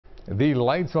The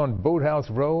lights on Boathouse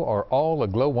Row are all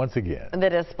aglow once again.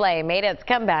 The display made its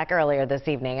comeback earlier this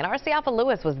evening, and our Siafa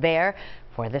Lewis was there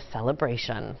for this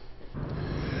celebration.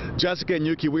 Jessica and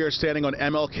Yuki, we are standing on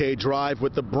MLK Drive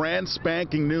with the brand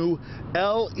spanking new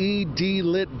LED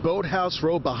lit Boathouse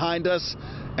Row behind us,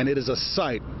 and it is a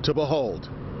sight to behold.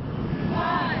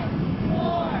 5,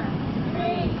 4,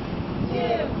 3, 2,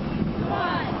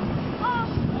 1.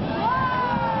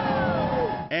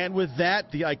 And with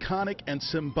that, the iconic and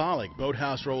symbolic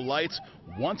Boathouse Row lights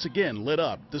once again lit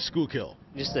up the Schuylkill.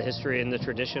 Just the history and the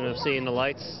tradition of seeing the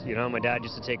lights. You know, my dad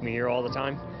used to take me here all the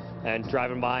time, and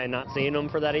driving by and not seeing them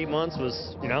for that 8 months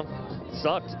was,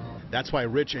 sucked. That's why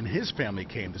Rich and his family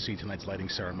came to see tonight's lighting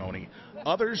ceremony.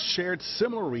 Others shared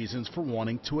similar reasons for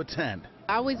wanting to attend.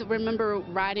 I always remember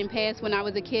riding past when I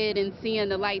was a kid and seeing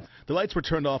the lights. The lights were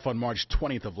turned off on March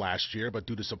 20th of last year, but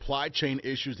due to supply chain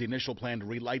issues, the initial plan to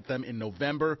relight them in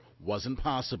November wasn't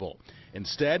possible.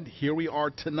 Instead, here we are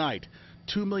tonight,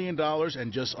 $2 million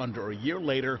and just under a year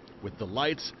later with the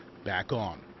lights back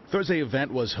on. Thursday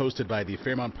event was hosted by the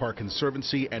Fairmount Park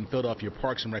Conservancy and Philadelphia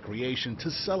Parks and Recreation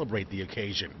to celebrate the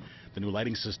occasion. The new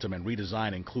lighting system and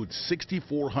redesign includes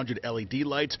 6,400 LED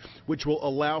lights, which will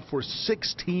allow for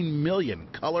 16 million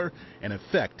color and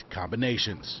effect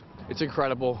combinations. It's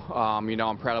incredible.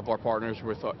 I'm proud of our partners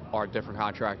with our different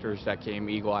contractors that came,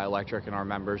 Eagle Eye Electric, and our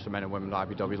members, the men and women of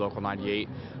IBW Local 98,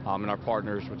 and our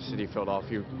partners with the City of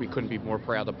Philadelphia. We couldn't be more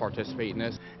proud to participate in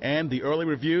this. And the early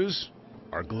reviews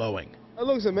are glowing. It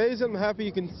looks amazing. I'm happy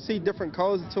you can see different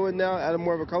colors to it now, add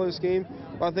more of a color scheme.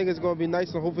 But I think it's going to be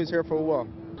nice and hopefully it's here for a while.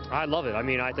 I love it.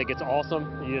 I think it's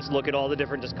awesome. You just look at all the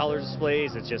different color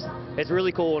displays. It's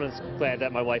really cool, and it's glad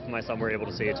that my wife and my son were able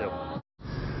to see it too.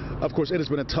 Of course, it has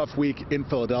been a tough week in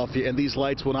Philadelphia, and these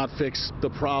lights will not fix the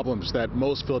problems that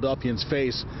most Philadelphians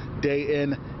face day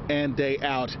in and day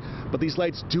out. But these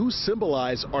lights do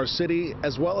symbolize our city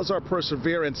as well as our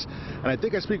perseverance, and I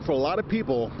think I speak for a lot of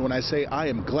people when I say I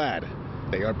am glad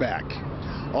they are back.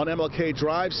 On MLK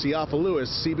Drive, Siafa Lewis,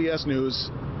 CBS News,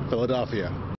 Philadelphia.